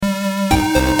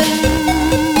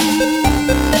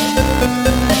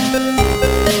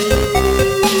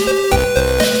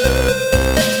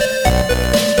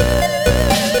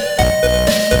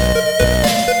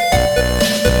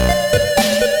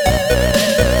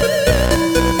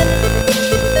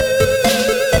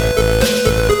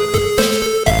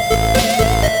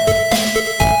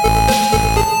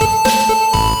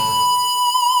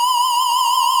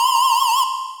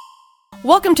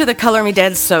Welcome to the Color Me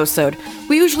Dead So-Sode.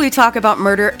 We usually talk about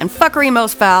murder and fuckery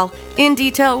most foul, in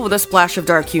detail with a splash of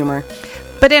dark humor.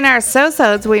 But in our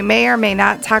So-Sodes, we may or may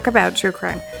not talk about true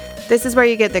crime. This is where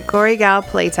you get the gory gal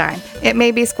playtime. It may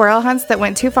be squirrel hunts that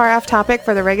went too far off topic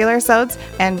for the regular sods,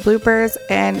 and bloopers,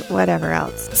 and whatever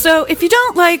else. So if you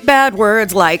don't like bad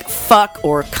words like fuck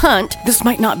or cunt, this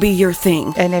might not be your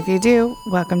thing. And if you do,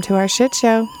 welcome to our shit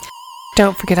show.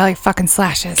 Don't forget all your fucking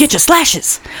slashes. Get your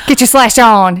slashes! Get your slash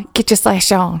on. Get your slash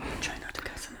on. Try not to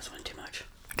cuss on this one too much.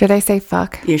 Did I say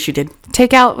fuck? Yes, you did.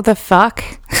 Take out the fuck.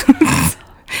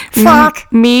 Fuck!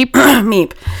 Meep.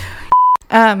 Meep.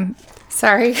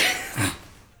 Sorry.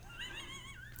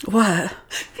 What?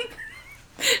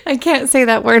 I can't say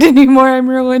that word anymore. I'm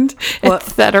ruined. What?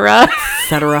 Etc.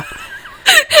 Etc.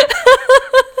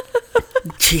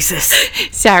 Jesus.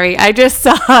 Sorry, I just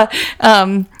saw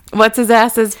what's his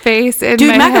ass's face in Dude,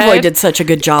 my McAvoy head. did such a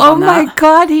good job Oh on that. my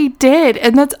god, he did,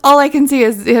 and that's all I can see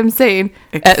is him saying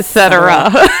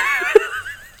etc.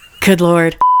 Good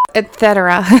lord.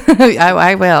 etc.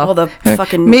 I will. All the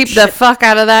fucking meep shit. the fuck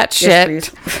out of that shit. Yes,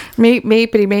 Meep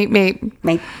meepity meep meep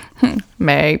Meep.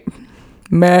 meep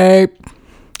meep.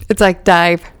 It's like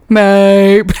dive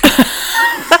meep.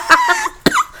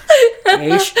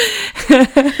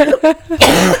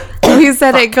 We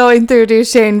said it going through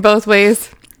Duchesne both ways.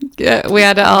 Yeah, we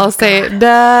had to all say it.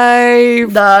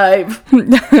 Dive. Dive.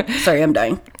 Sorry, I'm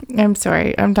dying. I'm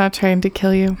sorry. I'm not trying to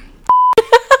kill you.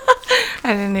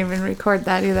 I didn't even record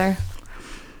that either.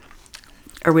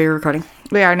 Are we recording?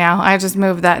 We are now. I just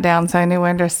moved that down so I knew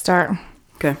when to start.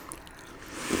 Okay.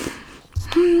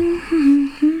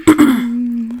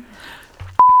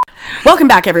 Welcome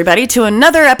back, everybody, to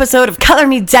another episode of Color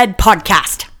Me Dead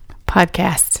podcast.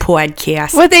 Podcast.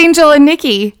 With With Angel and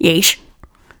Nikki. Yeesh.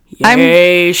 I'm-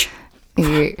 Yeesh.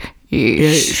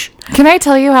 Yeesh. Can I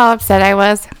tell you how upset I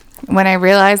was when I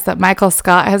realized that Michael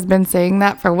Scott has been saying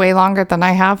that for way longer than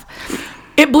I have?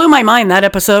 It blew my mind, that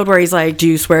episode where he's like, do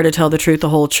you swear to tell the truth, the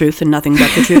whole truth, and nothing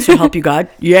but the truth, so help you God?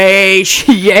 Yeesh.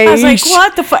 Yeesh. I was like,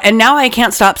 what the fuck? And now I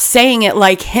can't stop saying it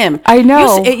like him. I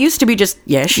know. It used to be just,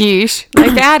 yeesh. Yeesh.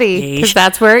 Like Daddy. Because Yeesh.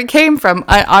 that's where it came from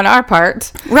on our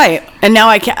part. Right. And now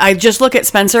I just look at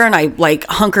Spencer and I like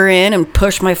hunker in and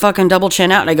push my fucking double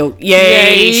chin out and I go,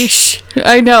 yeesh.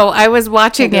 I know. I was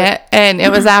watching it and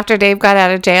it was after Dave got out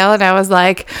of jail and I was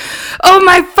like, oh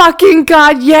my fucking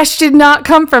God, yes did not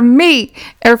come from me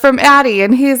or from Addie.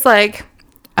 And he's like,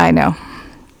 I know.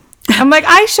 I'm like,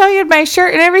 I showed you my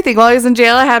shirt and everything. While he was in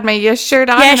jail, I had my yes shirt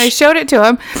on and I showed it to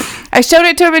him. I showed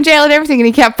it to him in jail and everything and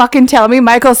he can't fucking tell me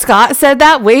Michael Scott said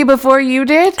that way before you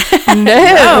did?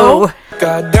 No.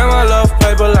 God damn, I love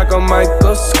paper like a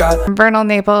Michael Scott. Vernal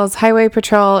Naples, Highway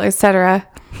Patrol, etc.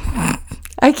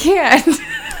 I can't.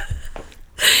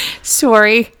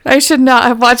 Sorry. I should not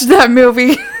have watched that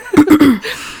movie.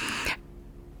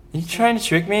 You trying to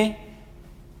trick me?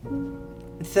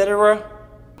 Etc.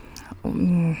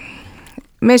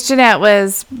 Miss Jeanette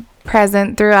was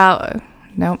present throughout.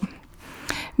 Nope.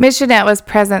 Miss Jeanette was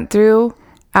present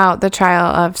throughout the trial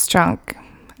of Strunk.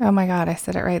 Oh my God, I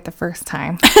said it right the first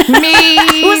time. Me.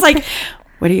 It was like,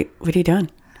 what are you doing?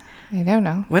 I don't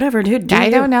know. Whatever, dude. I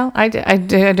don't know. I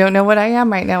don't know what I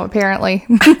am right now, apparently.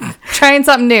 Trying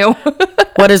something new.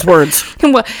 What is words?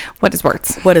 What is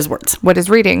words? What is words? What is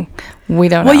reading? We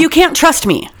don't know. Well, you can't trust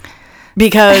me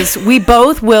because we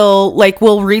both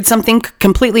we'll read something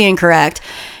completely incorrect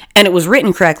and it was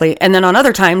written correctly. And then on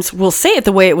other times we'll say it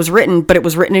the way it was written, but it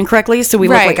was written incorrectly. So we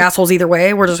look Right. like assholes either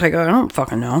way. We're just like, I don't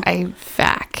fucking know.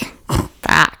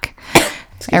 Back.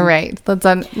 All right. Let's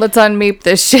unmeep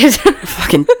this shit.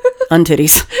 Fucking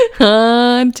untitties.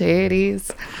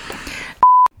 Titties.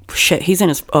 Shit, he's in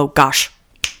his, oh gosh.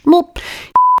 Well,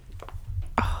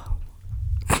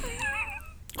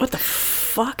 what the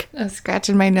fuck? I was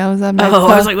scratching my nose on my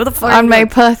I was like, what the fuck? on my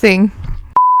pussing.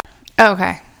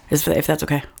 Okay. If that's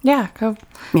okay. Yeah, go.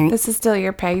 Mary. This is still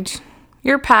your page.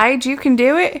 Your page. You can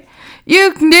do it.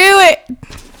 You can do it.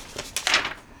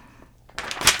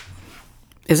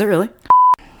 Is it really?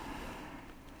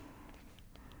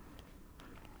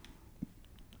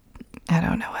 I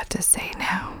don't know what to say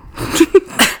now.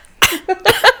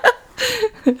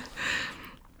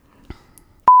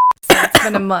 It's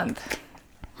been a month.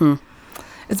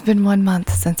 It's been 1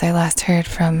 month since I last heard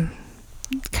from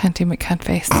Cunty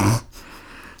McCuntface.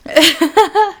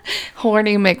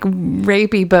 Horny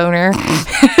McRapey boner.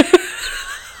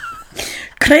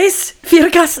 Chris,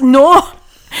 Virgas, no.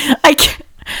 I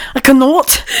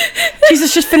cannot.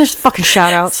 Jesus, just finish fucking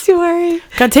shout outs. Sorry.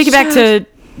 Gotta take it back to.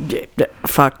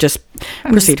 Fuck, just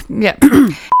proceed. Yeah.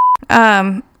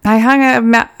 I hung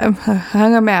him out.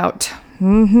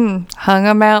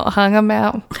 Hung him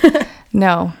out.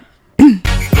 No. Bring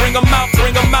them out,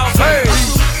 hey.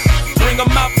 Bring them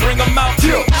out,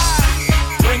 yeah.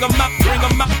 Bring them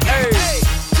out, hey.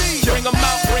 Bring them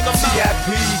out.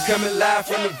 VIP coming live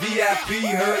from the VIP.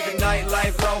 Heard the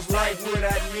nightlife, lost life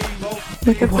without me.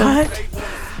 Look at What?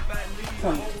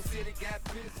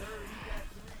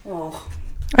 Oh.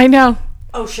 I know.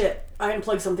 Oh shit. I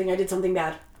unplugged something. I did something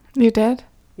bad. You did?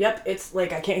 Yep. It's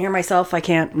like I can't hear myself. I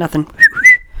can't. Nothing.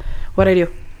 What'd I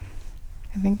do?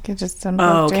 I think you just Oh,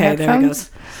 unplugged your okay. There it headphones.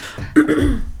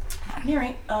 goes. You're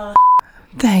right.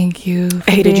 Thank you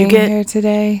for Hey, did you being get- here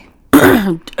today.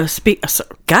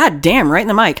 God damn, right in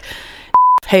the mic.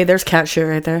 Hey, there's cat shit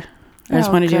right there. I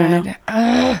just wanted you to know.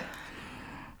 Ugh.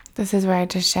 This is where I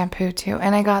just shampoo too.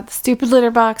 And I got the stupid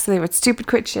litter box, so they would stupid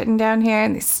quit shitting down here,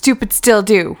 and they stupid still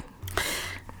do.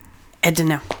 Ed didn't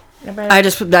know. I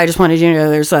just wanted you to know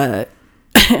there's a...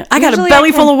 I got a Usually belly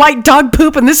I can- full of white dog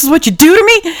poop, and this is what you do to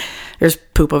me? There's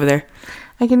poop over there.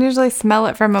 I can usually smell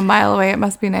it from a mile away. It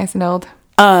must be nice and old.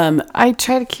 I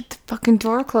try to keep the fucking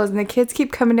door closed, and the kids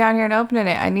keep coming down here and opening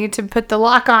it. I need to put the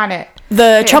lock on it.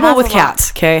 The trouble has with a lock.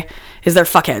 cats, okay, is they're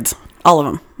fuckheads. All of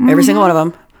them. Every single one of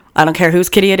them. I don't care whose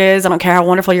kitty it is. I don't care how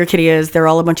wonderful your kitty is. They're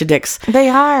all a bunch of dicks. They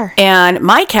are. And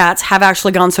my cats have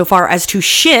actually gone so far as to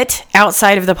shit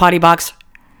outside of the potty box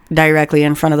directly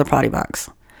in front of the potty box.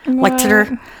 Like to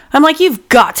her. I'm like, you've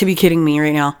got to be kidding me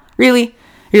right now. Really?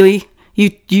 Really?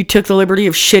 You took the liberty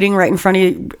of shitting right in front of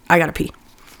you? I gotta pee.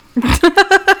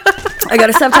 I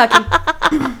gotta stop talking.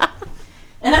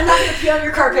 And I'm not gonna pee on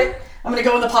your carpet. I'm gonna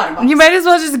go in the potty box. You might as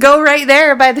well just go right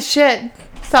there by the shit.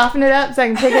 Soften it up so I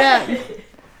can pick it up.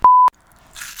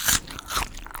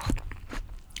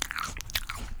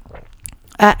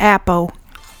 Apple.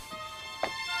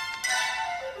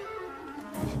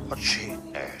 A cheap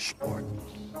ass sport.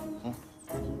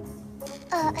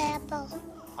 Apple.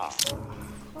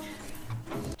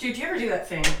 Dude, do you ever do that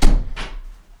thing?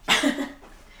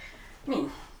 Me.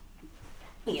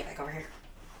 Let me get back over here.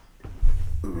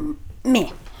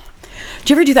 Me.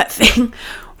 Do you ever do that thing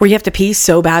where you have to pee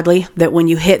so badly that when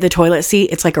you hit the toilet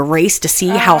seat, it's like a race to see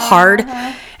how hard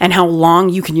and how long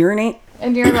you can urinate?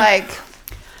 And you're like,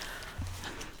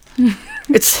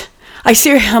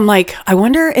 I'm like, I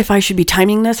wonder if I should be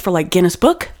timing this for like Guinness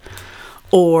Book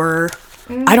or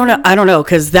I don't know.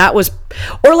 Cause that was,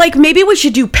 or like maybe we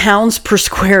should do pounds per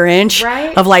square inch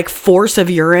Right? of like force of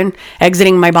urine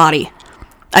exiting my body.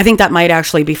 I think that might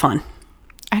actually be fun.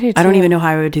 I I don't even know how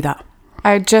I would do that.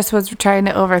 I just was trying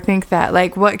to overthink that.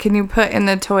 Like, what can you put in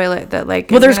the toilet that, like,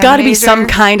 Well, there's isn't a got to be some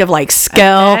major- kind of like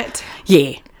scale. net?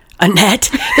 Yeah. A net.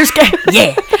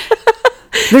 Yeah.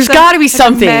 There's got to be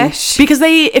something mesh? because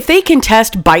if they can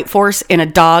test bite force in a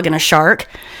dog and a shark,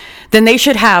 then they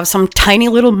should have some tiny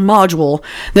little module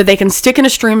that they can stick in a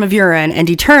stream of urine and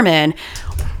determine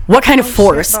what kind of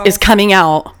force is coming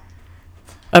out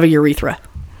of a urethra.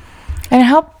 And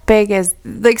how big is,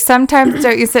 like, sometimes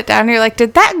don't you sit down and you're like,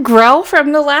 did that grow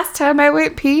from the last time I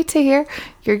went pee to here?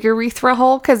 Your urethra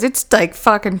hole? Because it's like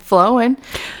fucking flowing.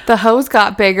 The hose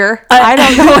got bigger. I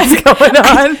don't know what's going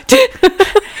on.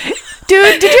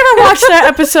 Dude, did you ever watch that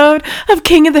episode of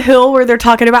King of the Hill where they're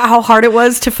talking about how hard it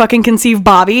was to fucking conceive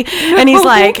Bobby? And he's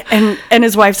like, and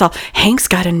his wife's all, Hank's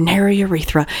got a narrow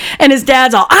urethra. And his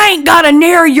dad's all, I ain't got a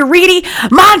narrow urethra.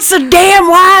 Mine's so damn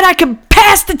wide I could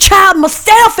pass the child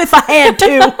myself if I had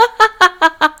to.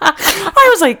 I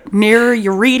was like, narrow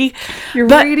urethra.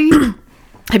 Urethra?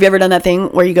 Have you ever done that thing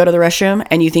where you go to the restroom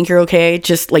and you think you're okay,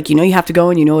 just like, you know, you have to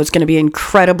go and you know it's going to be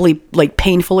incredibly like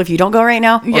painful if you don't go right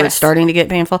now, or it's Yes. starting to get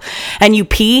painful, and you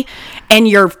pee and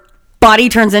your body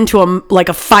turns into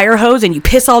a fire hose and you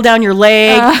piss all down your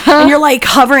leg and you're like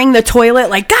hovering the toilet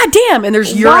like, God damn, and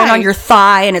there's urine on Right. your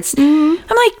thigh and it's, I'm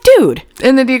like, dude,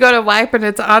 And then you go to wipe and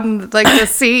it's on, like, the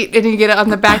seat and you get it on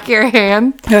the back of your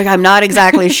hand. like, I'm not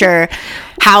exactly sure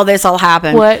how this all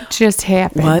happened. What just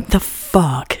happened? What the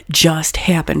fuck just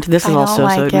happened? This is I all don't so-so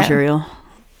like it. material.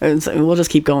 We'll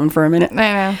just keep going for a minute.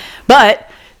 I know. But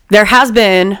there has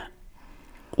been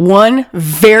one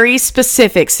very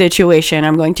specific situation.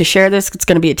 I'm going to share this. It's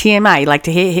going to be a TMI. You like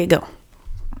to hit go.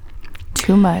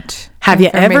 Too much. Have you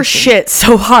ever information. shit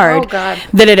so hard Oh, God.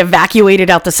 that it evacuated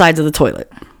out the sides of the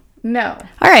toilet? No.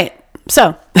 All right.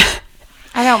 So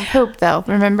I don't poop, though,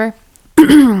 remember?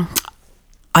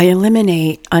 I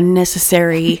eliminate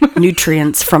unnecessary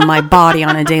nutrients from my body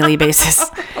on a daily basis.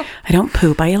 I don't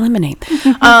poop. I eliminate.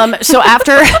 So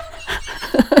after...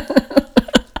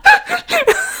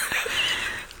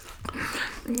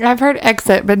 I've heard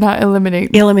exit, but not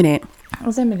eliminate. Eliminate.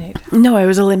 Eliminate. No, I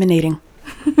was eliminating.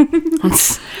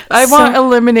 I want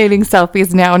eliminating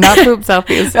selfies now, not poop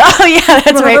selfies. Oh yeah,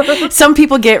 that's right. Some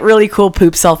people get really cool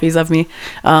poop selfies of me.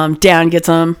 Dan gets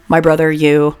them. My brother,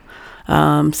 you.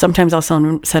 Sometimes I'll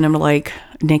send them to like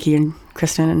Nikki and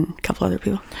Kristen and a couple other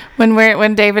people.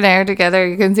 When Dave and I are together,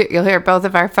 you'll hear both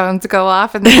of our phones go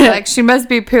off, and they're like, "She must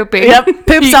be pooping." Yep,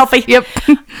 poop selfie. Yep.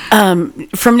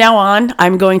 From now on,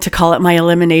 I'm going to call it my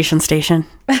elimination station,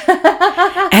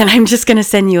 and I'm just going to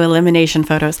send you elimination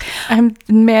photos. I'm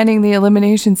manning the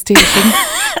elimination station.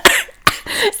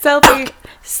 Selfie.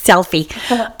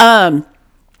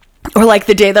 Or like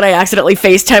the day that I accidentally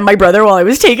FaceTimed my brother while I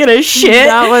was taking a shit.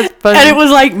 That was funny. And it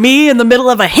was like me in the middle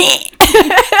of a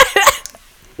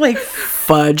like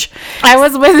fudge. I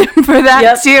was with him for that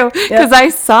Yep. too, because I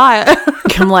saw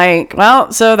it. I'm like,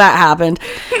 well, so that happened,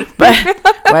 but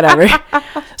whatever.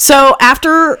 So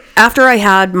after I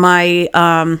had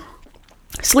my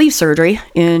sleeve surgery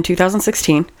in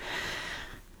 2016,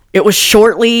 it was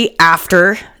shortly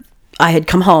after I had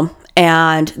come home,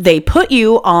 and they put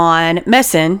you on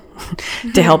medicine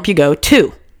to help you go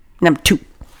number 2.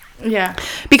 Yeah.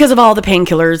 Because of all the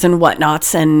painkillers and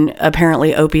whatnots, and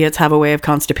apparently opiates have a way of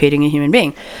constipating a human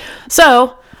being.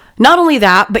 So not only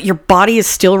that, but your body is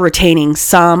still retaining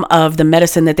some of the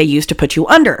medicine that they used to put you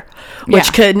under,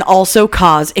 which can also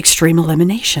cause extreme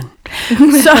elimination.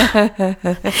 So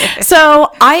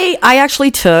I actually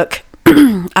took,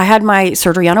 I had my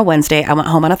surgery on a Wednesday. I went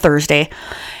home on a Thursday.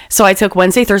 So I took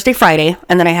Wednesday, Thursday, Friday,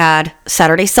 and then I had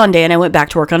Saturday, Sunday, and I went back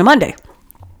to work on a Monday.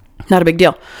 Not a big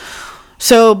deal.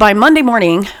 So by Monday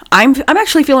morning, I'm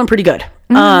actually feeling pretty good.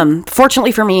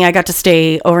 Fortunately for me, I got to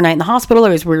stay overnight in the hospital. I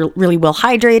was really well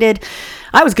hydrated.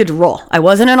 I was good to roll. I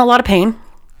wasn't in a lot of pain.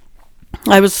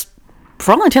 I was,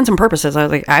 for all intents and purposes,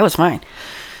 I was fine.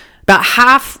 About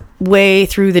halfway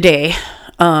through the day,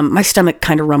 my stomach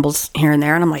kind of rumbles here and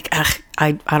there, and I'm like, ugh,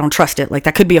 I don't trust it. Like,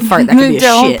 that could be a fart. That could be a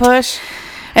Don't shit. push.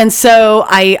 And so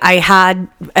I had,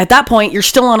 at that point, you're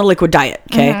still on a liquid diet,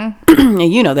 okay?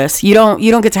 You know this. You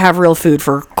don't get to have real food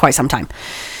for quite some time.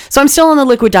 So I'm still on the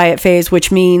liquid diet phase, which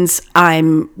means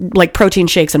I'm like protein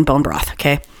shakes and bone broth,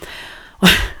 okay?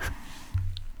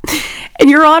 And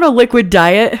you're on a liquid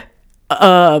diet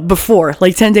before,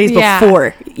 like 10 days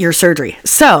before your surgery.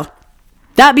 So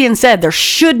that being said, there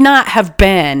should not have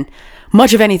been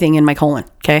much of anything in my colon,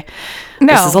 okay?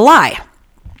 No. This is a lie.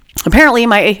 Apparently,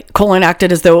 my colon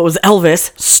acted as though it was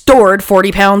Elvis, stored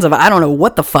 40 pounds of I don't know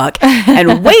what the fuck,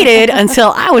 and waited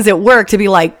until I was at work to be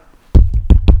like,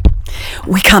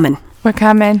 We're coming.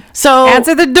 So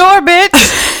answer the door, bitch.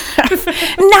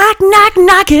 knock, knock,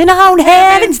 knocking on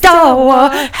heaven's door.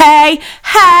 Hey,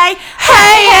 hey,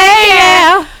 hey, hey,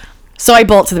 yeah. So I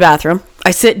bolt to the bathroom.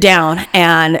 I sit down,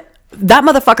 and that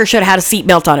motherfucker should have had a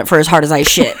seatbelt on it for as hard as I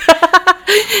shit.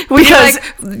 Because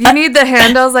you need the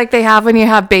handles like they have when you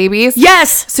have babies.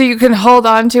 Yes. So you can hold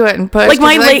on to it and push. Like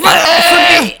my leg.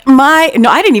 No,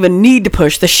 I didn't even need to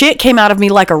push. The shit came out of me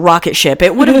like a rocket ship.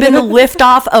 It would have been the lift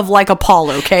off of like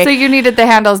Apollo, okay? So you needed the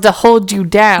handles to hold you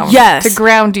down. Yes. To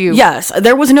ground you. Yes.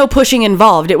 There was no pushing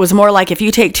involved. It was more like if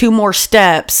you take 2 more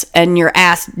steps and your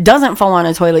ass doesn't fall on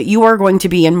a toilet, you are going to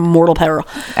be in mortal peril.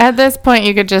 At this point,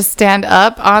 you could just stand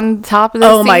up on top of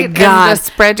the seat my God. and just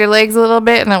spread your legs a little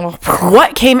bit, and then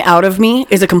What came out of me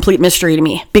is a complete mystery to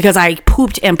me, because I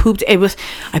pooped and pooped.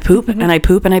 I poop and I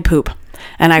poop and I poop.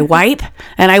 And I wipe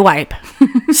and I wipe.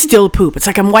 Still poop. It's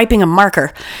like I'm wiping a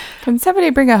marker. Can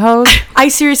somebody bring a hose?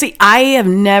 I have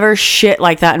never shit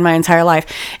like that in my entire life.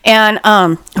 And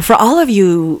for all of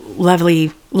you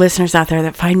lovely listeners out there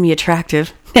that find me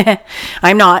attractive,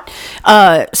 I'm not.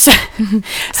 So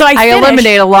I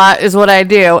eliminate a lot is what I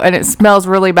do, and it smells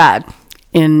really bad.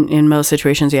 In most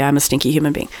situations, yeah, I'm a stinky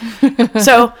human being.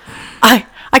 So I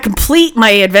complete my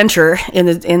adventure in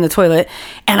the toilet,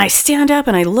 and I stand up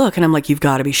and I look, and I'm like, you've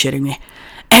got to be shitting me.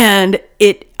 And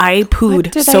I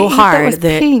pooed so hard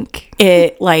that pink.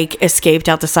 it like escaped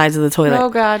out the sides of the toilet. Oh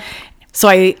God. So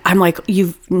I'm like,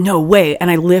 no way. And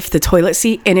I lift the toilet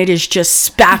seat, and it is just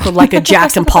spackled like a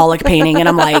Jackson Pollock painting. And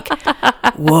I'm like,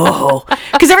 whoa.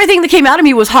 Because everything that came out of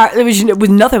me was hard. It was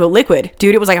nothing but liquid,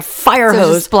 dude. It was like a fire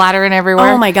hose. Just splattering everywhere.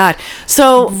 Oh my God.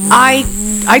 So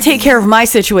I take care of my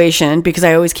situation because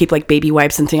I always keep like baby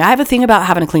wipes and things. I have a thing about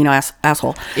having a clean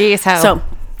asshole. Yes, how? So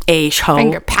A-ho.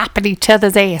 Finger popping each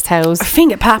other's assholes.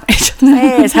 Finger pop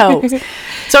assholes.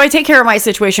 So I take care of my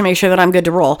situation, make sure that I'm good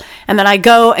to roll. And then I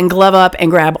go and glove up and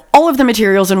grab all of the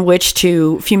materials in which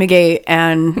to fumigate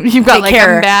and You've got take like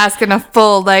care. a mask and a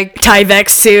full like Tyvek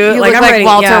suit. You like look I'm like ready.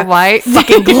 Walter White.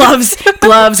 Fucking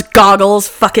gloves, goggles,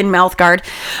 fucking mouth guard,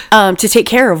 to take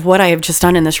care of what I have just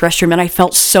done in this restroom. And I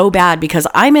felt so bad because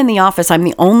I'm in the office. I'm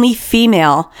the only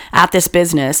female at this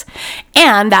business.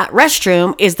 And that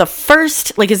restroom is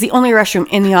the only restroom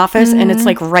in the office. And it's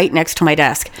like right next to my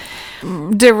desk.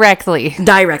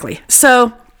 directly.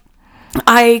 So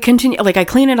I continue, like I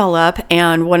clean it all up.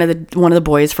 And one of the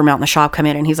boys from out in the shop come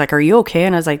in and he's like, "Are you okay?"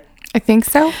 And I was like, I think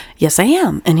so. "Yes, I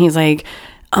am." And he's like,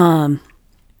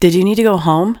 "Did you need to go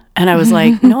home?" And I was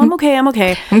like, "No, I'm okay.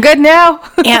 I'm good now.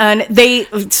 And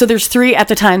there's three at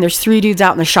the time. There's three dudes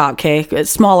out in the shop. Okay,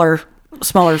 it's smaller,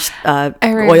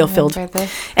 oil filled. remember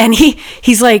this. And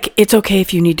he's like, "It's okay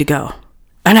if you need to go."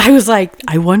 And I was like,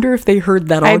 I wonder if they heard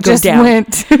that all I go just down.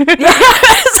 went. I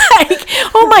was like,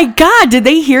 oh my God, did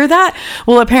they hear that?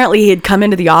 Well, apparently he had come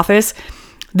into the office.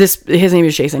 His name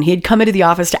is Jason. He had come into the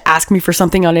office to ask me for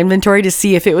something on inventory to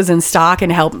see if it was in stock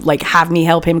and have me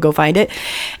help him go find it.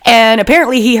 And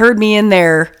apparently he heard me in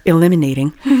there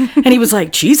eliminating. And he was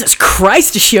like, Jesus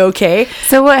Christ, is she okay?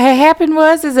 So what had happened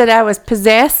is that I was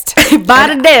possessed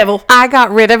By the devil. I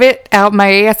got rid of it out my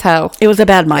asshole. It was a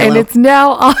bad Milo. And it's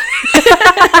now all,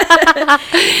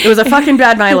 It was a fucking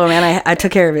bad Milo, man. I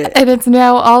took care of it. and it's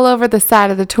now all over the side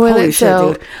of the toilet. Holy shit,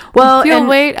 so dude. Well, if you'll and-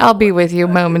 wait, I'll be with you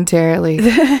momentarily.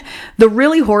 The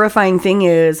really horrifying thing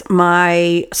is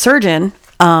my surgeon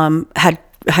had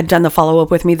done the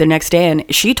follow-up with me the next day, and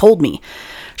she told me,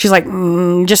 she's like,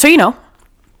 just so you know,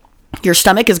 your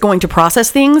stomach is going to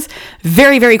process things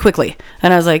very, very quickly.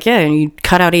 And I was like, yeah, and you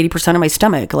cut out 80% of my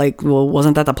stomach. Like, well,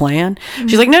 wasn't that the plan?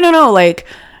 She's like, no, like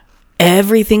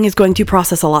everything is going to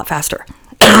process a lot faster.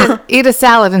 Eat a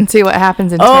salad and see what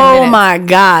happens in 10 Oh minutes. my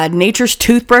God. Nature's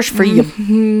toothbrush for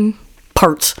you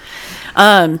parts.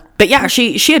 But yeah,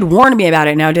 she had warned me about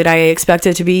it. Now, did I expect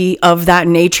it to be of that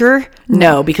nature?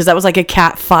 No, because that was like a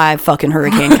Cat 5 fucking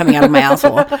hurricane coming out of my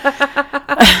asshole.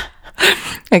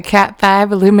 A Cat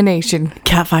 5 illumination.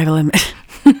 Cat 5 limit.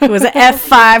 It was an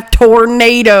F5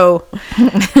 tornado.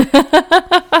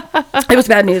 It was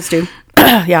bad news, dude.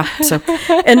 Yeah. So,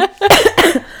 and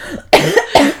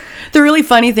the really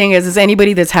funny thing is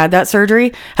anybody that's had that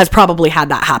surgery has probably had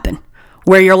that happen,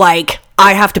 where you're like,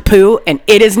 I have to poo, and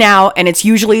it is now, and it's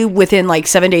usually within like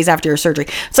 7 days after your surgery.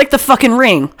 It's like the fucking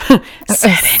Ring.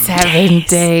 7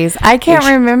 days. I can't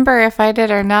remember if I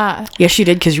did or not. Yes, you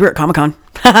did, because you were at Comic-Con.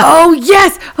 Oh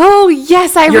yes,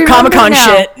 I Your remember Comic-Con now.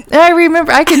 shit. I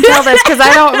remember. I can tell this because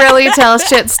I don't really tell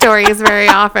shit stories very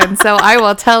often. So I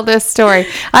will tell this story.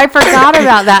 I forgot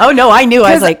about that. Oh no, I knew.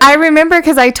 I was 'Cause like, I remember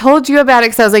because I told you about it.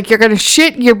 Because I was like, you're gonna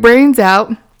shit your brains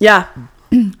out. yeah.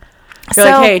 You're So-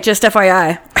 like, hey, just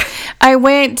FYI. I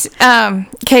went.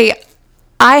 Okay,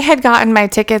 I had gotten my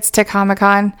tickets to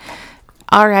Comic-Con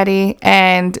already,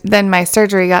 and then my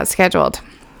surgery got scheduled.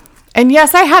 And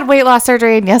yes, I had weight loss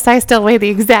surgery, and yes, I still weigh the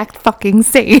exact fucking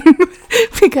same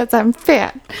because I'm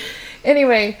fat.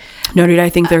 Anyway, No, dude, I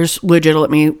think there's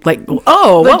legitimately like,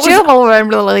 oh, what was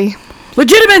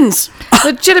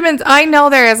legitimate. I know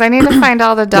there is. I need to find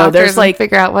all the doctors there's, like- and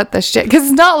figure out what the shit. Because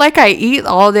it's not like I eat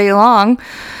all day long.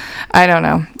 I don't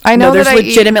know. I know no, there's that I eat.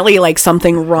 legitimately like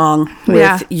something wrong with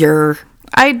Yeah. your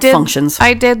I did functions.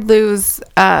 I did lose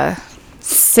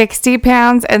 60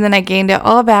 pounds, and then I gained it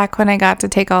all back when I got to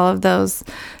take all of those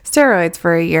steroids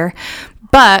for a year.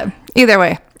 But either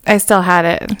way, I still had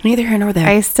it. neither here nor there.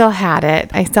 I still had it.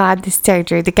 I still had the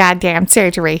surgery, the goddamn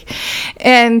surgery.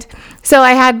 And so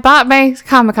I had bought my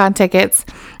Comic-Con tickets,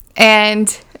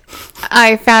 and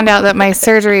I found out that my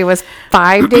surgery was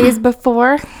 5 days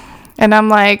before. And I'm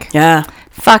like, yeah.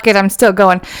 fuck it, I'm still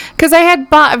going. Because I had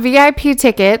bought VIP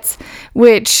tickets,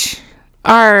 which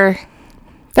are,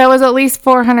 that was at least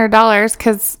 $400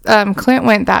 because Clint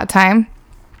went that time.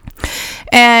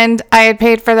 And I had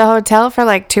paid for the hotel for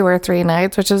like 2 or 3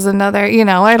 nights, which is another,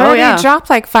 I'd already dropped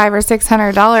like $500 or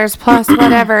 $600 plus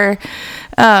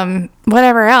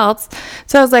whatever else.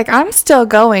 So I was like, I'm still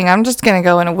going. I'm just going to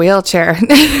go in a wheelchair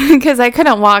because I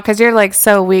couldn't walk because you're like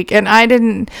so weak. And I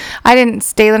didn't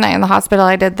stay the night in the hospital.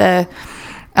 I did the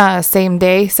same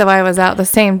day. So I was out the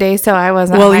same day. So I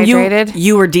wasn't Well, hydrated.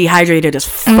 you were dehydrated as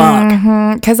fuck.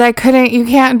 Because you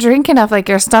can't drink enough. Like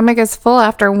your stomach is full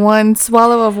after one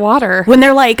swallow of water. When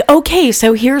they're like, okay,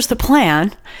 so here's the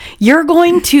plan. You're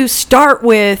going to start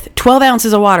with 12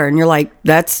 ounces of water. And you're like,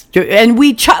 and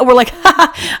we're like,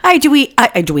 I drink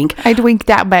I drink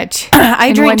that much. I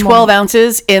in drink one 12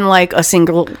 ounces in like a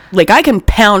single, like I can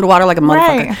pound water like a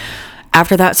motherfucker. Right.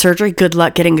 After that surgery, good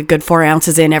luck getting a good 4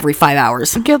 ounces in every 5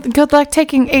 hours. Good luck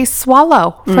taking a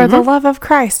swallow, for the love of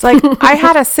Christ. Like, I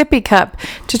had a sippy cup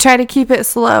to try to keep it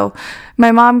slow.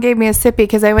 My mom gave me a sippy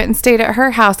because I went and stayed at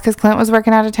her house because Clint was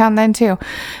working out of town then too.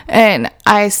 And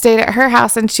I stayed at her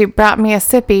house and she brought me a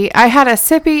sippy. I had a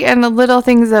sippy and the little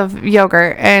things of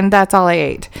yogurt and that's all I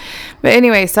ate. But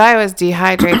anyway, so I was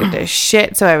dehydrated as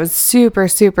shit. So I was super,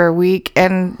 super weak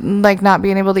and like not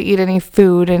being able to eat any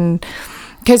food. And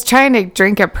because trying to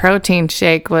drink a protein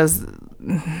shake was...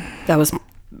 That was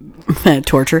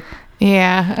torture.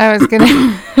 Yeah, I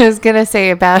was gonna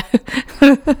say about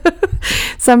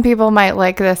some people might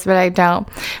like this, but I don't.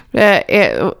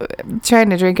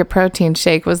 Trying to drink a protein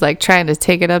shake was like trying to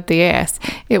take it up the ass.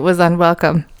 It was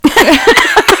unwelcome.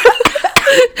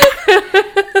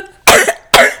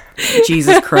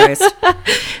 Jesus Christ.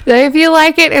 If you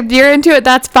like it, if you're into it,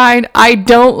 that's fine. I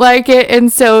don't like it,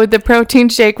 and so the protein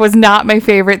shake was not my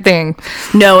favorite thing.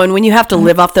 No, and when you have to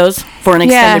live off those for an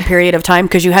extended period of time,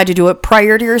 because you had to do it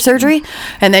prior to your surgery,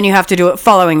 and then you have to do it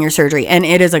following your surgery, and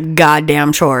it is a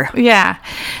goddamn chore. Yeah.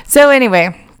 So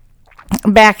anyway,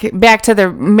 back to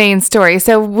the main story.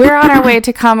 So we're on our way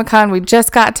to Comic-Con. We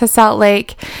just got to Salt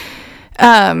Lake.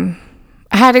 I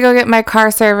had to go get my car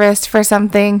serviced for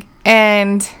something,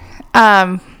 and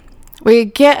we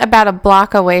get about a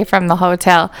block away from the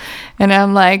hotel, and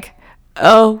I'm like,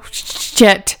 oh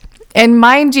shit. And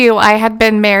mind you, I had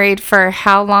been married for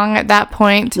how long at that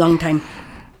point? Long time.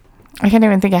 I can't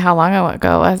even think of how long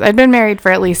ago it was. I'd been married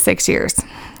for at least 6 years.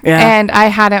 Yeah. And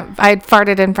I'd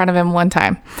farted in front of him one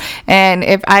time. And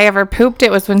if I ever pooped,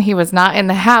 it was when he was not in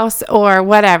the house or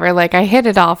whatever. Like, I hid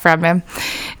it all from him.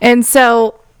 And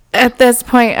so at this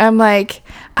point, I'm like,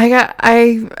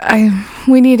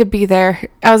 we need to be there.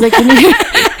 I was like,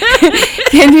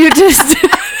 can you just...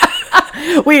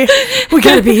 we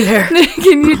gotta be there.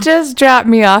 Can you just drop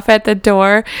me off at the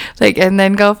door, like, and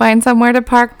then go find somewhere to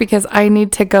park because I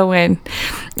need to go in?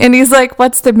 And he's like,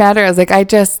 what's the matter? I was like,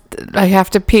 I have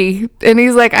to pee. And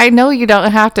he's like, I know you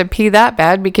don't have to pee that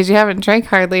bad because you haven't drank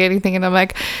hardly anything. And I'm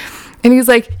like, and he's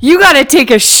like, you gotta take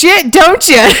a shit, don't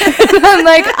you? And I'm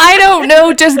like, I don't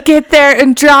know, just get there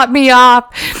and drop me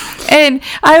off. And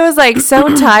I was like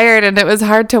so tired and it was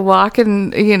hard to walk,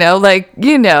 and like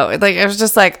I was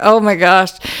just like, oh my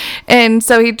gosh. And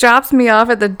so he drops me off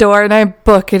at the door and I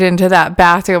book it into that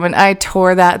bathroom and I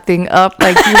tore that thing up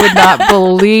like you would not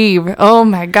believe. Oh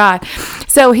my God.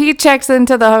 So he checks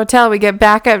into the hotel. We get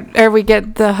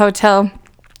the hotel.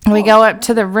 We go up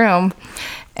to the room.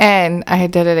 And I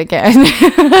did it again.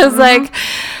 I was like,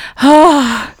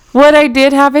 oh, what I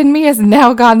did have in me is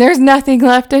now gone. There's nothing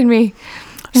left in me.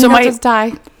 So I'll just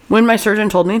die. When my surgeon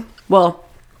told me, well,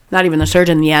 not even the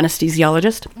surgeon, the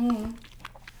anesthesiologist,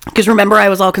 because remember I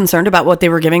was all concerned about what they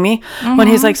were giving me. When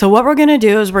he's like, so what we're going to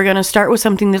do is we're going to start with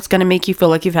something that's going to make you feel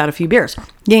like you've had a few beers.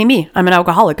 Yay me. I'm an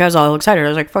alcoholic. I was all excited. I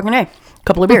was like, fucking A.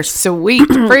 Couple of beers. Sweet.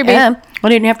 Freebie. And I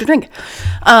didn't have to drink.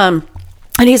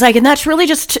 And he's like, and that's really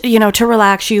just, to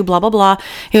relax you, blah, blah, blah.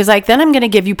 He was like, then I'm going to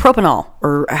give you propanol,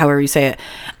 or however you say it.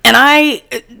 And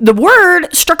the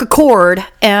word struck a chord,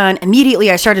 and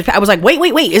immediately I was like,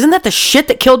 wait, isn't that the shit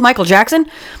that killed Michael Jackson?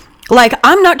 Like,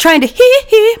 I'm not trying to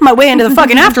hee my way into the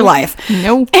fucking afterlife.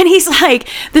 No. And he's like,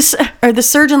 the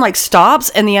surgeon like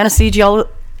stops, and the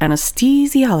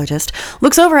anesthesiologist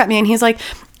looks over at me, and he's like,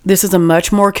 this is a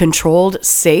much more controlled,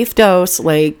 safe dose.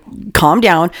 Like, calm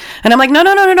down. And I'm like, no.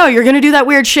 You're going to do that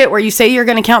weird shit where you say you're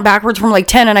going to count backwards from like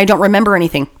 10 and I don't remember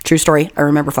anything. True story. I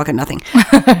remember fucking nothing.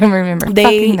 I remember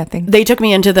fucking nothing. They took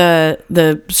me into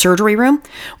the surgery room,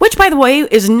 which, by the way,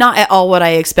 is not at all what I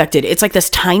expected. It's like this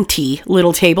tiny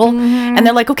little table. Mm-hmm. And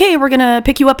they're like, okay, we're going to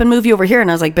pick you up and move you over here. And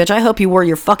I was like, bitch, I hope you wore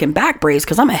your fucking back brace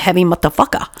because I'm a heavy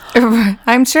motherfucker.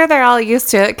 I'm sure they're all used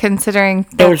to it considering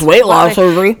there's weight loss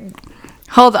surgery.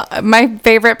 Hold on. My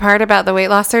favorite part about the weight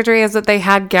loss surgery is that they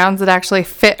had gowns that actually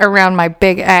fit around my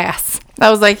big ass.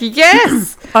 I was like,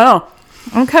 yes. Oh,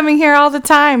 I'm coming here all the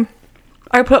time.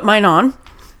 I put mine on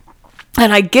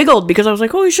and I giggled because I was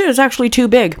like, holy shit, it's actually too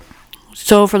big.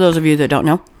 So for those of you that don't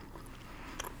know,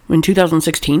 in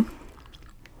 2016,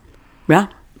 yeah,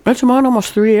 that's about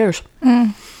almost 3 years.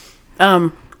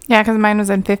 Yeah, because mine was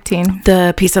in 15.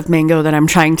 The piece of mango that I'm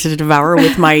trying to devour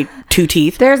with my 2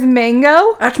 teeth. There's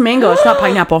mango? That's mango. It's not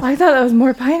pineapple. I thought that was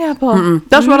more pineapple.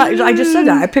 That's what I just said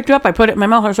that. I picked it up. I put it in my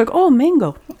mouth. I was like, oh,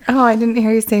 mango. Oh, I didn't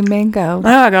hear you say mango. Oh,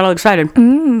 I got all excited. I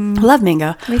love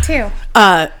mango. Me too.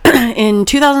 In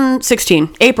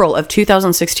 2016, April of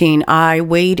 2016, I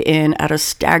weighed in at a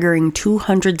staggering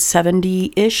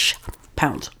 270-ish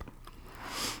pounds.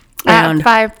 At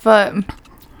 5 foot.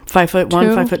 5'1",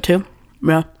 2. 5'2".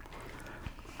 Yeah.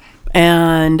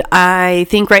 And I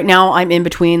think right now I'm in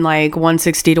between like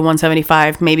 160 to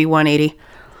 175, maybe 180.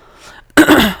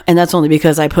 And that's only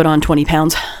because I put on 20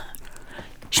 pounds.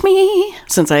 Shmee!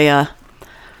 Since I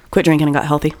quit drinking and got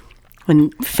healthy.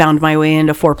 And found my way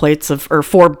into 4 plates of, or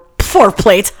four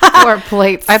plates. 4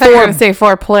 plates. I thought you were going to say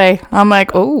 4 play. I'm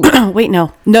like, oh. Wait,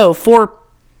 no, 4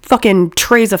 fucking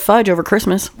trays of fudge over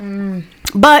Christmas.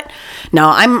 But no,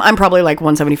 I'm probably like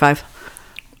 175.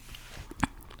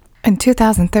 In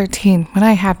 2013, when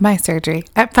I had my surgery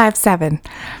at 5'7",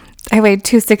 I weighed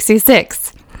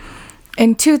 266.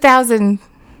 In 2000,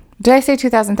 did I say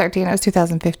 2013? It was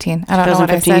 2015. I don't know what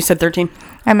I 2015, said. you said 13.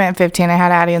 I meant 15. I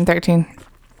had Addie in 13.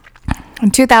 In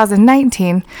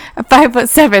 2019, at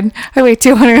 5'7", I weighed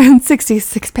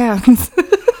 266 pounds.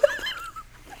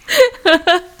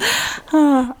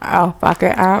 Oh, fuck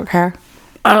it. I don't care.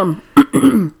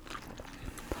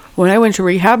 When I went to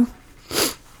rehab,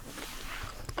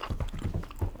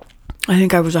 I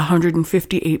think I was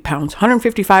 158 pounds.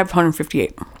 155,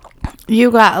 158.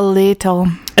 You got a little.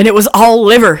 And it was all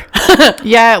liver.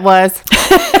 Yeah, it was.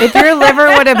 If your liver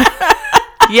would have...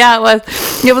 Yeah, it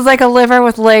was. It was like a liver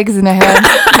with legs and a head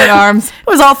and arms. It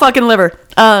was all fucking liver.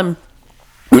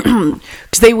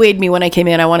 Because they weighed me when I came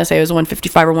in. I want to say it was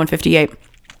 155 or 158.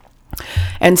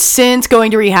 And since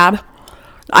going to rehab,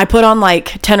 I put on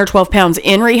like 10 or 12 pounds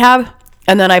in rehab.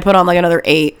 And then I put on like another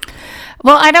 8.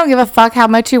 Well, I don't give a fuck how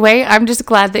much you weigh. I'm just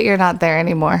glad that you're not there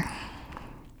anymore.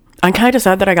 I'm kind of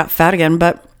sad that I got fat again,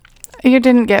 but... You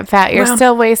didn't get fat. You're Well,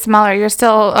 still way smaller. You're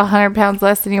still 100 pounds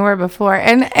less than you were before.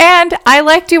 And I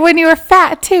liked you when you were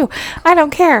fat, too. I don't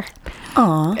care.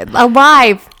 Aw.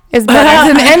 Alive is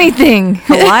better than anything.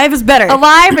 Alive is better.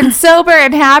 Alive and sober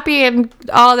and happy and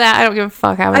all that. I don't give a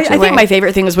fuck how much you I weigh. think my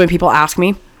favorite thing is when people ask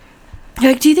me,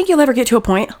 like, do you think you'll ever get to a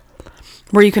point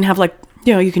where you can have like,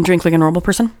 you know, you can drink like a normal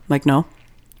person? I'm like, no.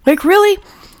 Like, really?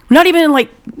 Not even in like,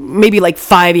 maybe like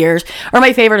 5 years. Or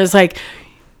my favorite is like,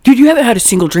 dude, you haven't had a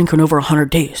single drink in over 100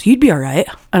 days. You'd be all right.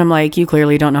 And I'm like, you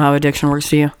clearly don't know how addiction works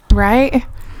to you. Right?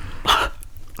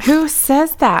 Who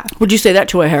says that? Would you say that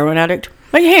to a heroin addict?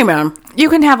 Like, hey, man, You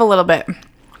can have a little bit.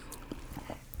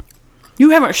 you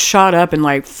haven't shot up in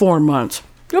like 4 months.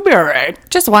 You'll be all right.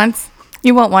 Just once.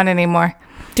 You won't want any more.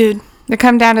 Dude. The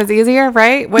come down is easier,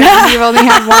 right? When you only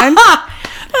have one.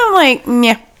 I'm like,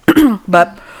 yeah.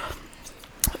 But...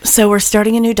 So we're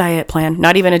starting a new diet plan.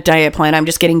 Not even a diet plan. I'm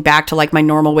just getting back to like my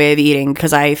normal way of eating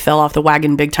because I fell off the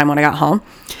wagon big time when I got home.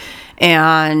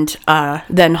 And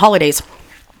then holidays.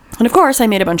 And of course I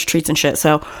made a bunch of treats and shit.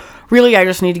 So really I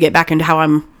just need to get back into how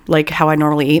I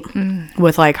normally eat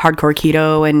with like hardcore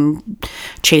keto and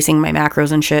chasing my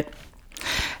macros and shit.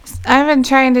 I've been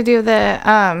trying to do the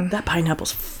That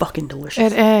pineapple's fucking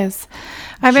delicious. it is.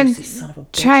 I've been Juicy son of a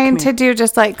bitch. trying Come to here. do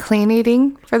just like clean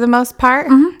eating for the most part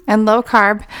and low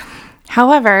carb.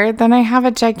 However, then I have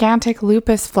a gigantic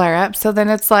lupus flare up. So then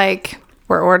it's like,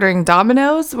 we're ordering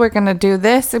Domino's. We're going to do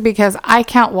this because I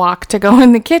can't walk to go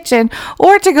in the kitchen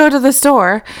or to go to the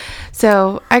store.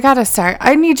 So I got to start.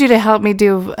 I need you to help me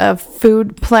do a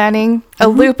food planning, a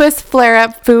lupus flare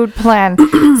up food plan.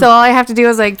 So all I have to do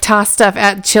is like toss stuff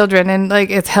at children and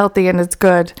like it's healthy and it's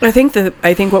good. I think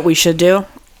what we should do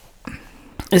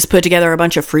is put together a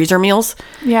bunch of freezer meals.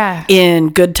 Yeah. In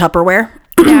good Tupperware.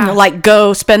 Yeah. Like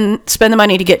go spend the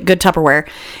money to get good Tupperware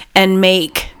and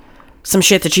make some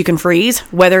shit that you can freeze,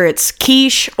 whether it's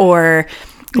quiche or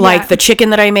like Yeah. the chicken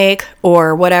that I make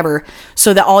or whatever,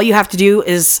 so that all you have to do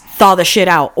is thaw the shit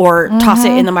out or toss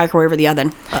it in the microwave or the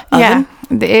oven. Yeah.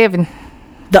 The oven.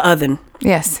 The oven.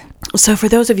 Yes. So for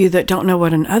those of you that don't know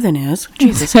what an oven is,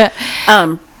 Jesus.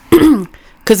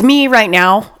 Because me right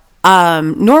now,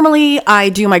 normally I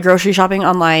do my grocery shopping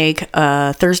on like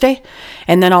Thursday,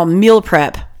 and then I'll meal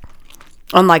prep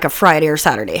on like a Friday or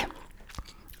Saturday.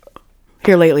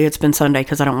 Here lately it's been Sunday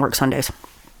because I don't work Sundays.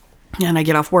 And I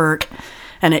get off work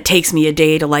and it takes me a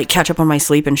day to like catch up on my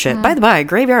sleep and shit. By the by,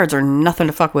 graveyards are nothing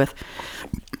to fuck with.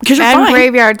 Because you're And fine.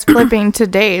 graveyards flipping to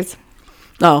days.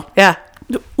 Oh, yeah.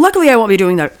 Luckily I won't be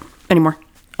doing that anymore.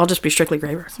 I'll just be strictly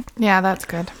graveyards. Yeah, that's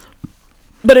good.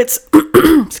 But it's,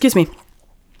 excuse me,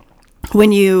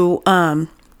 when you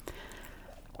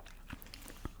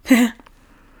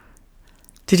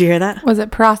Did you hear that? Was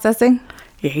it processing?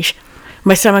 Yeesh.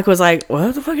 My stomach was like,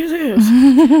 what the fuck is this?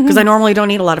 Because I normally don't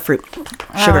eat a lot of fruit.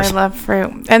 Sugars. Oh, I love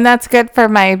fruit. And that's good for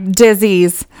my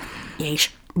disease. Yeesh.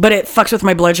 But it fucks with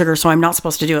my blood sugar, so I'm not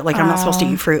supposed to do it. Like, I'm not supposed to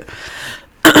eat fruit.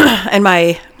 And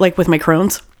with my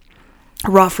Crohn's,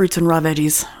 raw fruits and raw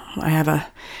veggies, you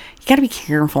gotta be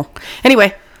careful.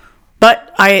 Anyway,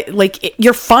 but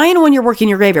you're fine when you're working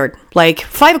your graveyard. Like,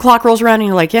 5 o'clock rolls around and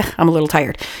you're like, yeah, I'm a little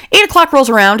tired. 8 o'clock rolls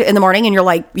around in the morning and you're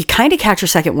like, you kind of catch your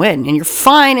second wind and you're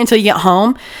fine until you get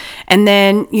home. And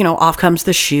then, off comes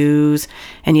the shoes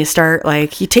and you start,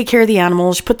 you take care of the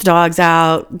animals, you put the dogs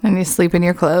out. And you sleep in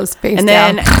your clothes face and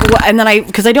down.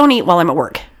 Because I don't eat while I'm at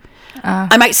work.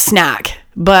 I might snack,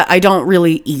 but I don't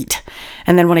really eat.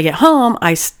 And then when I get home,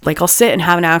 I'll sit and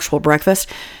have an actual breakfast.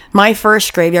 My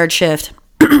first graveyard shift,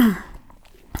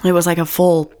 it was like a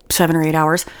full 7 or 8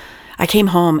 hours. I came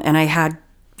home and I had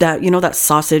that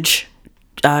sausage,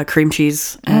 cream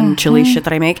cheese and chili shit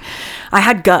that I make. I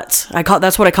had guts.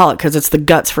 That's what I call it, because it's the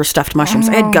guts for stuffed mushrooms.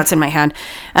 I had guts in my hand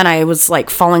and I was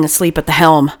falling asleep at the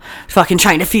helm, fucking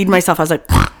trying to feed myself. I was like,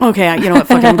 okay, you know what,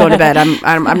 fucking go to bed.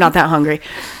 I'm not that hungry.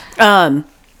 And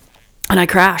I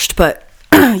crashed. But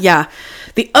yeah,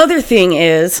 the other thing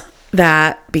is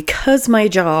that because my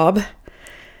job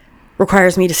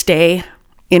requires me to stay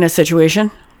in a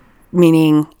situation,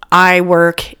 meaning I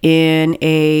work in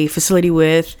a facility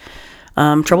with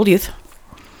troubled youth,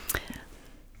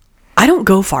 I don't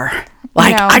go far. No.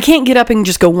 I can't get up and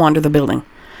just go wander the building.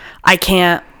 I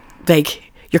can't,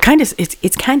 you're kind of,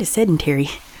 it's kind of sedentary.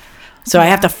 So yeah. I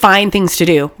have to find things to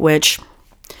do, which,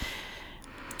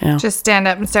 just stand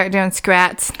up and start doing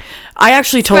scrats. I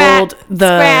actually told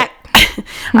I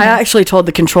actually told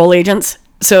the control agents.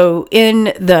 So in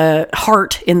the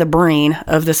heart, in the brain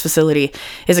of this facility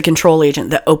is a control agent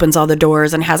that opens all the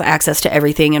doors and has access to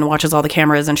everything and watches all the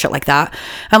cameras and shit like that.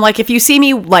 I'm like, if you see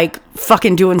me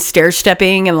fucking doing stair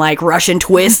stepping and Russian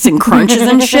twists and crunches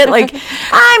and shit,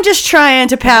 I'm just trying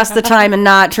to pass the time and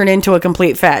not turn into a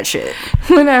complete fat shit.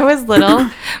 When I was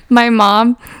little, my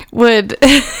mom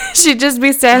she'd just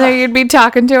be standing there, you'd be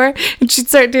talking to her, and she'd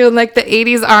start doing the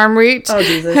 80s arm reach. Oh,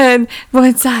 Jesus. And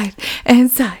one side,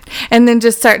 and side, and then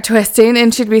just start twisting,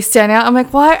 and she'd be standing out. I'm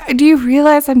like, what? Do you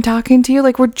realize I'm talking to you?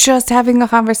 We're just having a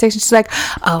conversation. She's like,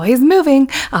 always moving,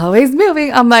 always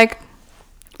moving. I'm like,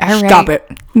 all right. Stop it.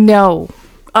 No.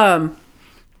 I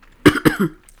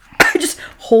just,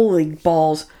 holy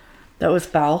balls. That was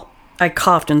foul. I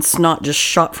coughed and snot just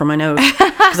shot from my nose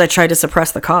because I tried to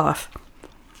suppress the cough.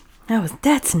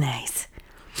 That's nice.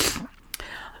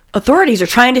 Authorities are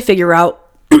trying to figure out.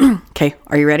 Okay,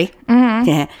 are you ready? Mm-hmm.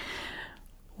 Yeah.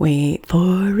 Wait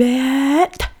for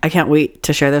it. I can't wait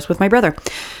to share this with my brother.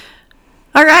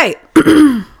 All right.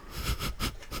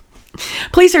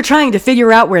 Police are trying to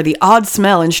figure out where the odd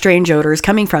smell and strange odor is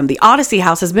coming from. The Odyssey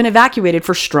House has been evacuated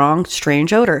for strong,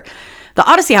 strange odor. The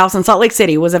Odyssey House in Salt Lake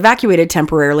City was evacuated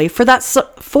temporarily for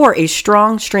a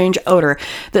strong, strange odor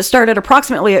that started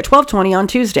approximately at 12:20 on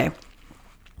Tuesday.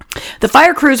 The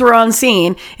fire crews were on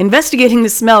scene investigating the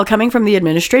smell coming from the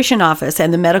administration office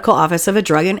and the medical office of a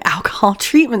drug and alcohol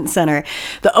treatment center.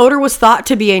 The odor was thought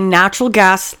to be a natural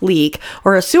gas leak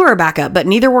or a sewer backup, but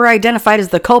neither were identified as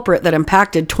the culprit that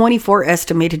impacted 24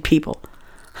 estimated people.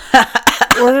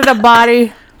 Was it a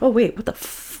body? Oh, wait, what the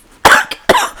fuck?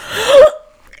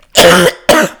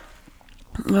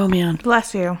 Oh, man.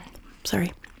 Bless you.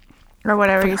 Sorry. Or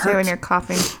whatever you say when you're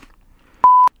coughing.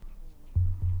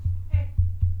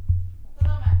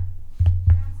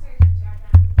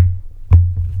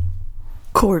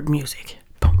 Chord music.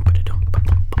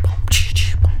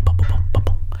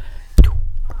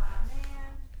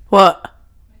 What?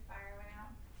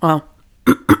 Oh.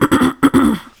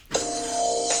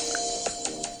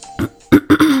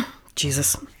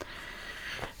 Jesus.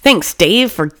 Thanks,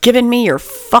 Dave, for giving me your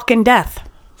fucking death.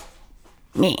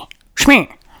 Me. Schmear.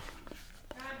 God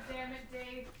damn it,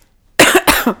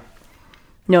 Dave.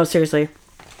 No, seriously.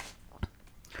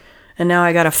 And now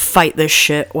I gotta fight this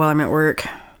shit while I'm at work.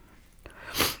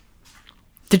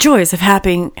 The joys of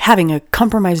having a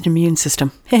compromised immune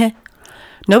system.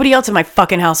 Nobody else in my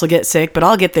fucking house will get sick, but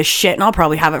I'll get this shit and I'll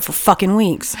probably have it for fucking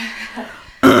weeks.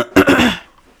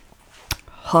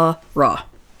 Hurrah.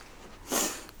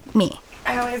 Me.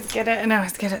 I always get it, and I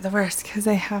always get it the worst because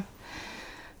I have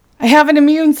an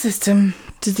immune system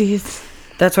disease.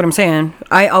 That's what I'm saying.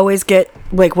 I always get,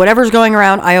 whatever's going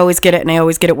around, I always get it, and I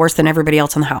always get it worse than everybody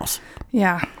else in the house.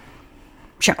 Yeah.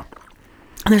 Sure.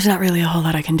 And there's not really a whole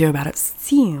lot I can do about it.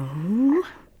 So,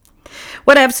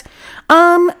 whatevs.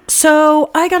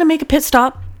 So I gotta make a pit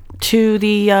stop to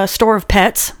the store of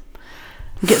pets.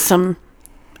 Get some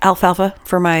alfalfa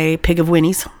for my pig of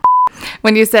Winnie's.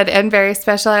 When you said "and very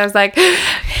special," I was like,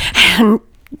 And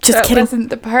just that kidding. wasn't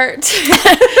the part.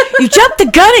 You jumped the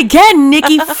gun again,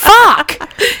 Nikki.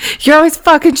 Fuck. You're always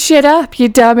fucking shit up, you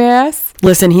dumbass.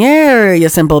 Listen here, you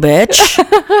simple bitch.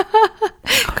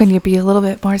 Can you be a little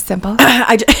bit more simple?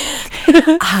 Hi.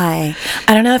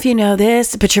 I don't know if you know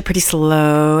this, but you're pretty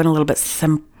slow and a little bit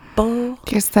simple.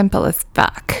 You're simple as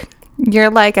fuck. You're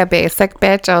like a basic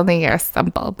bitch, only you're a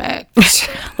simple bitch.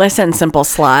 Listen, simple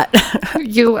slut.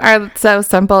 You are so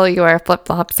simple. You wear flip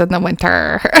flops in the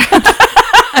winter.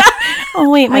 Oh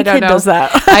wait, my don't kid know. does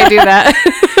that. I do that.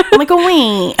 I'm like, oh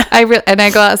wait. And I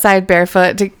go outside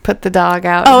barefoot to put the dog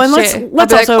out. Oh, and shit.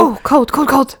 let's I'll be like, also- oh, cold.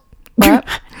 What?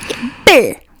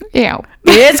 There. Ew.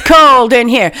 It's cold in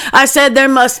here. I said there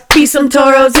must be some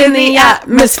toros in the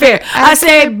atmosphere. I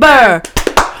say burr.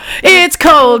 It's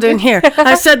cold in here.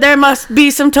 I said there must be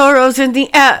some toros in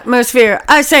the atmosphere.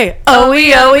 I say oh.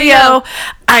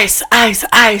 Ice, ice,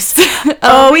 ice.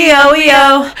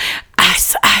 Oh.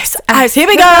 Ice, ice, ice. Here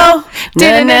we go.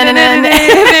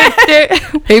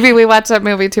 Maybe we watched that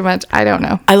movie too much. I don't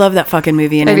know. I love that fucking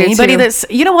movie. And I do anybody too. that's,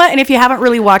 you know what? And if you haven't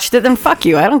really watched it, then fuck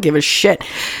you. I don't give a shit.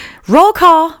 Roll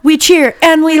call. We cheer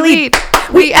and we lead.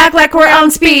 We act like we're on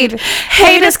speed.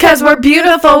 Hate us cause we're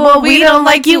beautiful. Well, we don't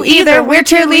like you either. We're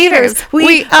cheerleaders.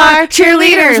 We are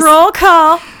cheerleaders. Roll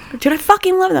call. Dude, I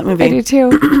fucking love that movie. I do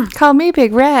too. Call me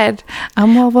Big Red.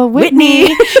 I'm Wawa Whitney.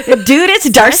 Whitney. Dude, it's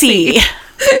Darcy.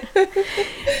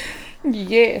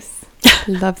 Yes.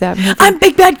 Love that movie. I'm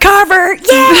Big Bad Carver.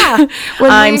 Yeah.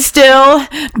 I'm still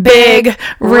Big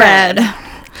Red.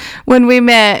 When we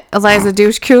met Eliza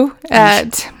Dushku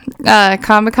at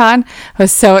Comic-Con, I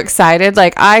was so excited.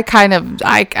 Like, I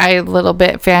a little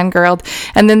bit fangirled.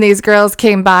 And then these girls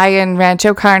came by in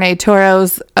Rancho Carne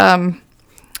Toro's,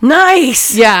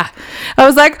 Nice. yeah. I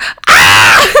was like,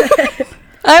 ah!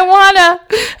 I wanna.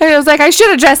 And I was like, I should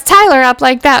have dressed Tyler up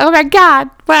like that. Oh my God.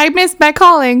 But I missed my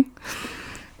calling.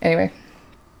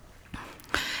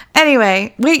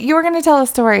 Anyway, wait, you were going to tell a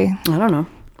story. I don't know.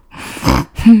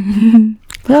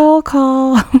 Roll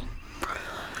call.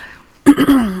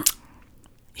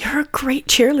 You're a great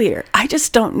cheerleader. I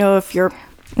just don't know if you're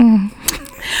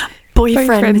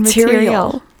boyfriend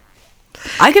material.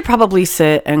 I could probably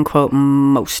sit and quote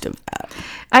most of that.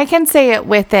 I can say it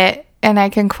with it, and I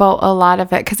can quote a lot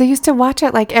of it because I used to watch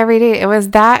it like every day. It was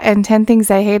that and 10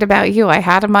 Things I Hate About You. I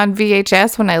had them on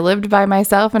VHS when I lived by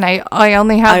myself, and I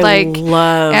only had I like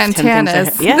love 10 Things I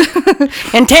antennas. Hate- Yeah.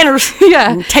 Antennas.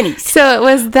 Yeah. Antennas. So it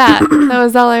was that. That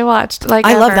was all I watched. Like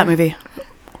I love ever. that movie.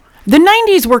 The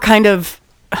 90s were kind of...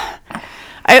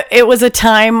 it was a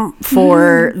time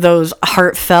for those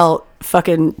heartfelt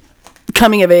fucking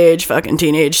coming of age fucking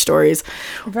teenage stories.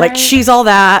 Like Right. She's All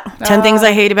That, 10 Things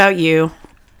I Hate About You,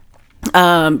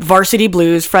 Varsity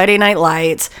Blues, Friday Night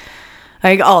Lights,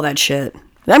 like all that shit.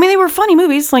 I mean, they were funny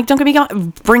movies. Like, don't get me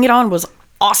wrong, Bring It On was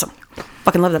awesome.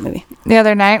 Fucking love that movie. The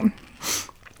other night,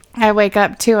 I wake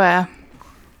up to a...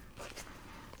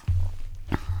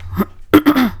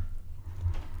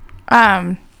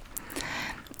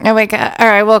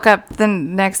 I woke up the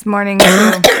next morning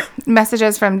to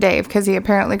messages from Dave because he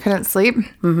apparently couldn't sleep.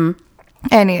 Mm-hmm.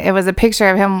 And it was a picture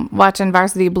of him watching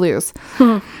Varsity Blues.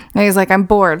 And he's like, I'm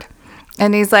bored.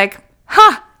 And he's like,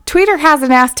 Tweeter has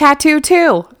an ass tattoo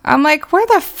too. I'm like, where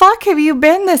the fuck have you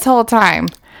been this whole time?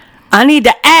 I need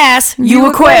to ask you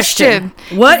a question.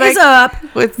 What He's is like,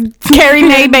 up with Carrie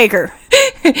Mae Baker?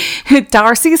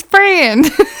 Darcy's friend?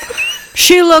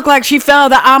 She looked like she fell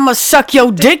the I'ma suck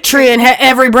your dick tree and had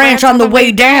every branch on the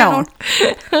way down.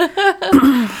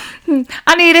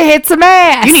 I need to hit some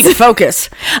ass. You need to focus.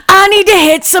 I need to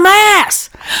hit some ass.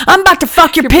 I'm about to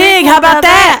fuck your pig. How about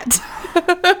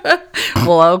that?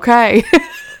 Well, okay.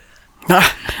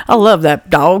 I love that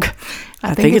dog.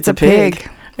 I think it's a pig.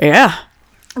 Yeah.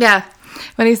 Yeah.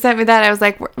 When he sent me that, I was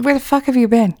like, where the fuck have you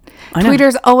been? I know.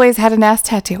 Tweeter's always had an ass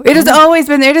tattoo. It has always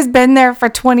been there. It has been there for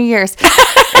 20 years.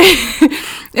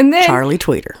 And then Charlie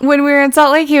Tweeter. when we were in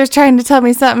Salt Lake, he was trying to tell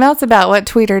me something else about what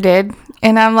Tweeter did.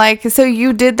 And I'm like, so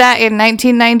you did that in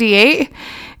 1998?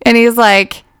 And he's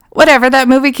like, whatever. That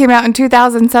movie came out in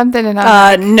 2000 something. And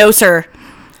I'm No, sir.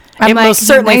 I'm It like, most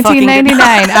certainly fucking did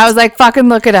 1999. I was like, fucking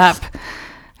look it up.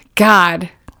 God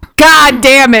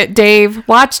damn it, Dave.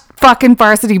 Watch fucking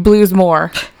Varsity Blues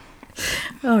more.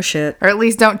 Oh, shit. Or at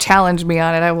least don't challenge me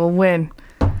on it. I will win.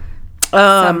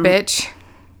 Some bitch.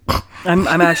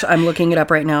 I'm looking it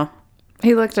up right now.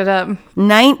 He looked it up.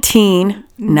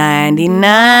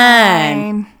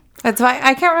 1999. That's why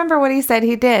I can't remember what he said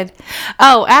he did.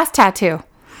 Oh, ass tattoo.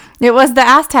 It was the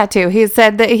ass tattoo. He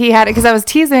said that he had it because I was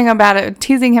teasing him about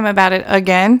it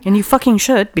again. And you fucking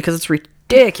should, because it's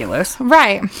ridiculous.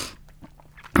 Right.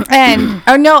 And,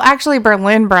 oh no, actually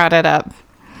Berlin brought it up.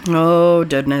 Oh,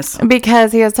 goodness.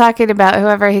 Because he was talking about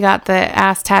whoever he got the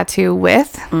ass tattoo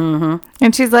with. Mm-hmm.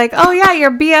 And she's like, oh yeah,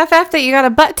 your BFF that you got a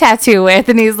butt tattoo with.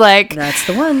 And he's like, That's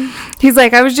the one. he's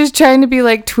like, I was just trying to be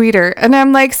like Tweeter. And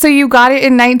I'm like, so you got it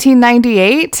in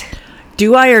 1998?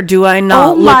 Do I or do I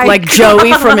not look like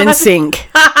Joey from NSYNC?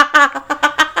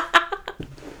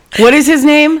 What is his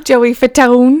name? Joey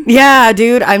Fatone. Yeah,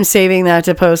 dude. I'm saving that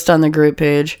to post on the group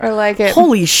page. I like it.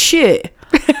 Holy shit.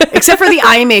 Except for the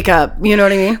eye makeup. You know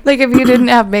what I mean? Like if you didn't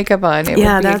have makeup on, it would be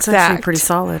that's exact. actually pretty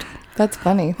solid. That's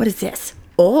funny. What is this?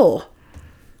 Oh.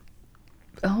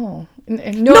 Oh.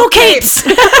 No capes!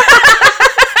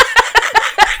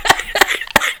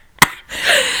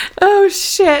 Oh,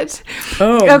 shit.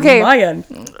 Oh, Okay. man.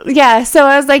 Yeah, so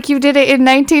I was like, you did it in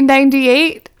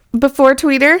 1998 before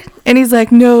Tweeter? And he's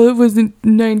like, no, it wasn't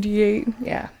 98.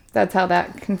 Yeah, that's how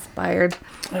that conspired.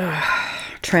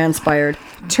 Transpired.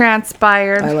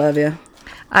 I love you.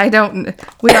 I don't,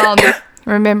 we all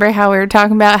remember how we were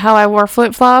talking about how I wore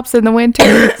flip-flops in the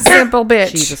winter? Simple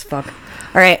bitch. Jesus fuck. All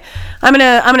right. I'm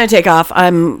gonna take off.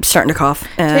 I'm starting to cough.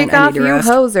 And Take I off, need to you rest.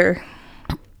 hoser.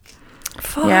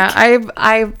 Fuck. Yeah,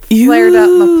 I flared up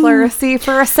my pleurisy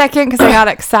for a second because I got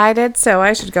excited, so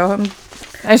I should go home.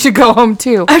 I should go home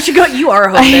too. I should go. You are a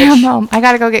home I am bitch. home. I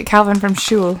gotta go get Calvin from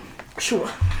Shul. Sure.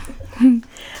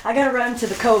 I gotta run to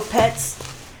the Cove Pets.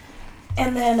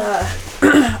 And then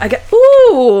I got.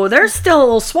 Ooh, there's still a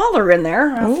little swaller in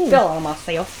there. I fell on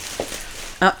myself.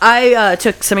 I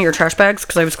took some of your trash bags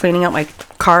because I was cleaning out my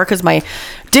car because my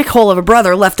dickhole of a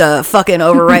brother left a fucking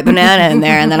overripe banana in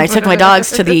there, and then I took my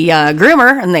dogs to the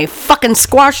groomer and they fucking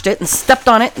squashed it and stepped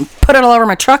on it and put it all over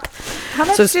my truck. How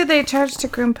much So do they charge to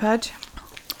groom Pudge?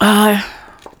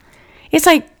 it's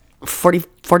like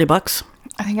 $40 bucks.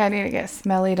 I think I need to get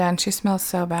Smelly done. She smells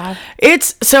so bad.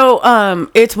 It's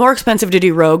more expensive to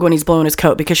do Rogue when he's blowing his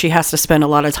coat because she has to spend a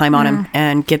lot of time on him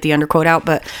and get the undercoat out.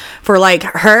 But for like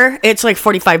her, it's like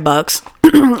 $45.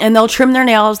 And they'll trim their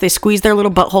nails, they squeeze their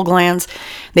little butthole glands,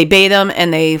 they bathe them,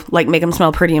 and they like make them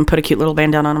smell pretty and put a cute little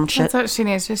bandana on them and shit. That's what she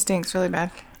needs. She stinks really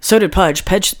bad. So did Pudge.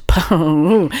 Pudge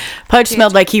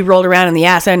smelled like he rolled around in the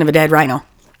ass end of a dead rhino.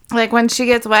 Like when she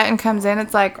gets wet and comes in,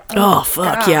 it's like, Oh,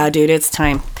 fuck God. yeah, dude, it's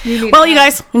time. You need Well, you that.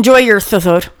 guys, enjoy your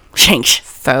thothode. Shanks.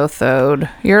 Thothode.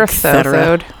 You're a Cetera.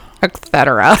 thothode.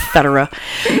 Etc. Etc.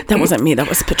 That wasn't me, that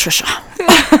was Patricia.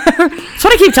 That's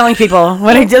what I keep telling people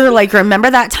when I do, like, remember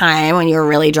that time when you were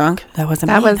really drunk? That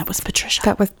wasn't me, that was Patricia.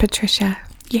 That was Patricia.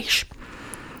 Yeesh.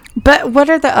 But what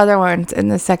are the other ones in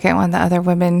the second one? The other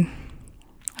women?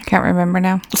 I can't remember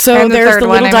now. So And there's third the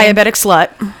one, little I mean. diabetic slut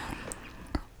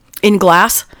in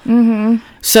glass. Mm-hmm.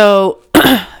 So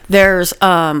there's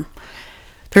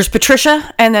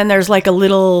Patricia, and then there's like a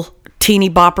little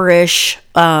teeny bopperish,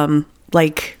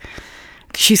 like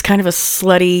she's kind of a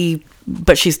slutty,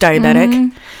 but she's diabetic.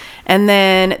 Mm-hmm. And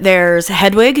then there's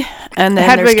Hedwig, and then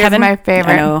Hedwig there's is Kevin. my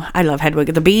favorite. I know, I love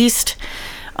Hedwig, the Beast.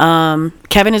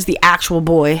 Kevin is the actual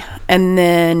boy, and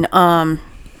then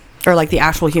or like the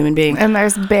actual human being. And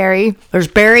there's Barry There's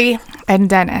Barry. and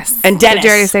Dennis. And Dennis. Did you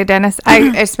already say Dennis?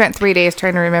 I spent 3 days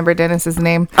trying to remember Dennis's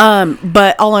name.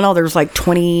 But all in all, there's like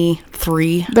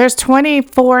 23. There's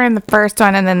 24 in the first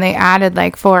one, and then they added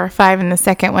like 4 or 5 in the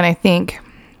second one, I think.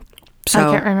 So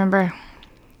I can't remember.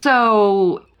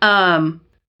 So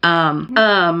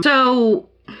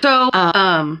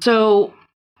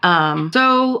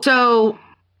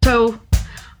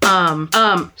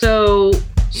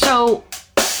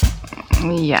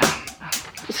Yeah.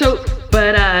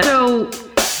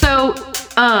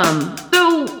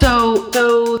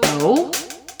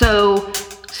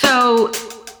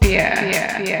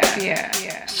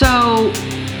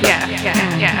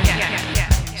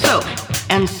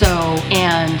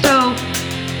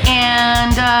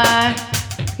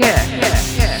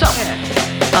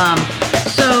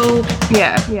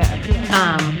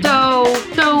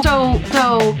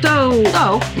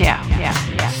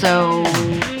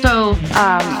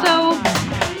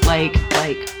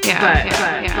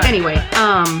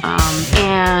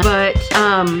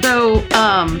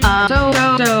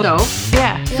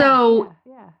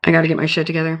 I gotta get my shit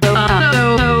together.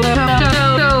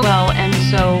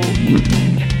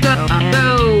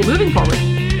 Moving forward.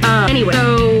 Anyway.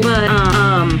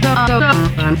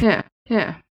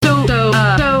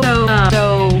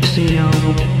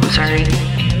 Sorry.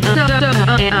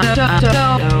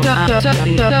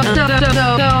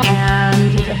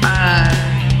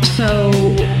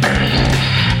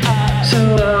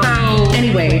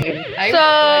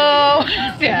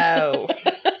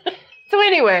 So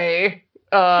anyway,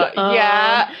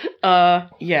 Yeah.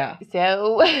 Yeah.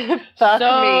 So, fuck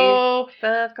So- me.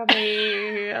 Fuck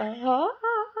me.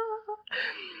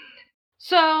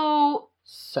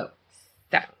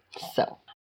 So.